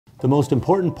The most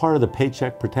important part of the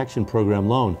Paycheck Protection Program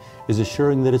loan is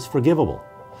assuring that it's forgivable.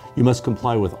 You must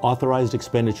comply with authorized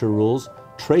expenditure rules,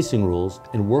 tracing rules,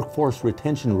 and workforce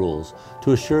retention rules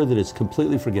to assure that it's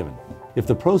completely forgiven. If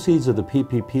the proceeds of the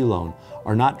PPP loan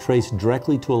are not traced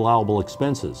directly to allowable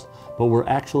expenses, but were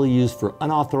actually used for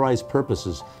unauthorized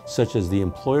purposes such as the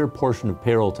employer portion of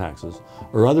payroll taxes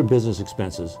or other business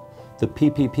expenses, the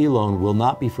PPP loan will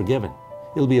not be forgiven.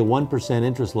 It'll be a 1%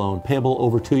 interest loan payable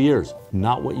over 2 years,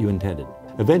 not what you intended.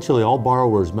 Eventually, all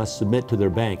borrowers must submit to their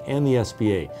bank and the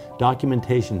SBA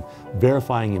documentation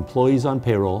verifying employees on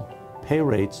payroll, pay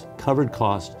rates, covered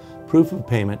costs, proof of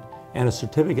payment, and a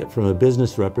certificate from a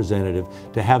business representative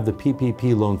to have the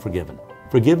PPP loan forgiven.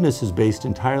 Forgiveness is based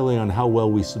entirely on how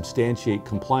well we substantiate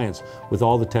compliance with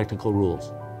all the technical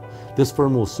rules. This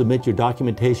firm will submit your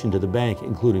documentation to the bank,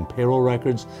 including payroll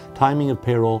records, timing of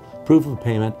payroll, proof of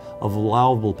payment of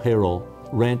allowable payroll,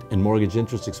 rent and mortgage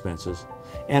interest expenses,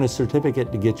 and a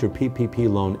certificate to get your PPP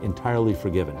loan entirely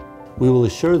forgiven. We will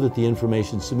assure that the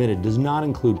information submitted does not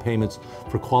include payments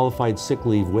for qualified sick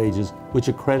leave wages, which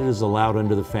a credit is allowed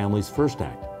under the Families First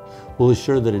Act. We'll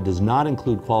assure that it does not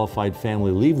include qualified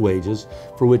family leave wages,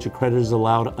 for which a credit is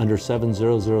allowed under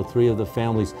 7003 of the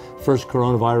Families First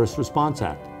Coronavirus Response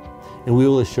Act. And we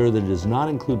will assure that it does not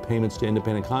include payments to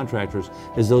independent contractors,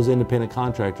 as those independent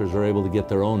contractors are able to get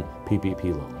their own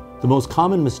PPP loan. The most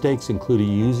common mistakes include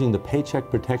using the Paycheck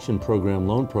Protection Program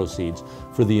loan proceeds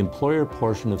for the employer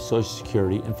portion of Social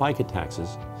Security and FICA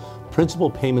taxes, principal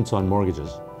payments on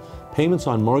mortgages, payments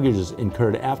on mortgages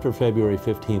incurred after February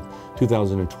 15,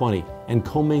 2020, and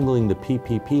commingling the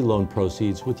PPP loan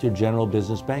proceeds with your general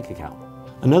business bank account.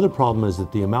 Another problem is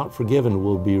that the amount forgiven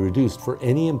will be reduced for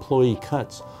any employee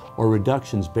cuts or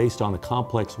reductions based on a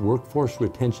complex workforce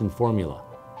retention formula.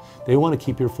 They want to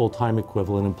keep your full-time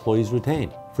equivalent employees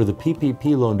retained. For the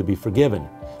PPP loan to be forgiven,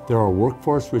 there are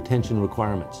workforce retention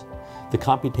requirements. The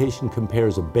computation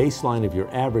compares a baseline of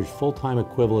your average full-time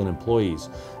equivalent employees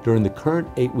during the current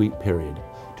 8-week period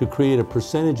to create a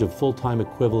percentage of full-time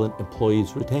equivalent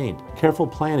employees retained. Careful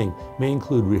planning may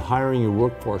include rehiring your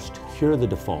workforce to cure the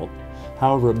default.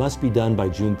 However, it must be done by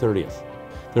June 30th.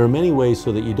 There are many ways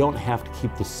so that you don't have to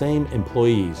keep the same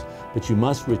employees, but you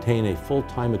must retain a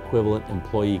full-time equivalent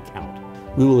employee count.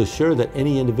 We will assure that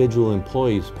any individual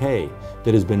employee's pay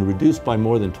that has been reduced by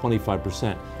more than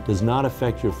 25% does not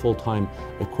affect your full-time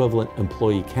equivalent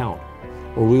employee count,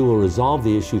 or we will resolve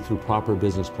the issue through proper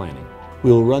business planning.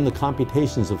 We will run the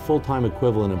computations of full-time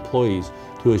equivalent employees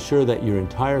to assure that your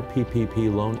entire PPP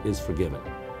loan is forgiven.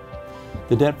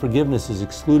 The debt forgiveness is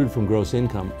excluded from gross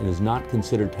income and is not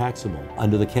considered taxable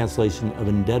under the cancellation of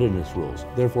indebtedness rules.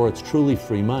 Therefore, it's truly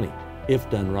free money, if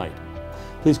done right.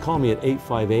 Please call me at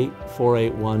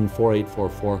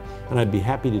 858-481-4844, and I'd be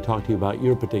happy to talk to you about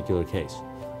your particular case.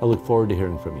 I look forward to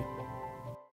hearing from you.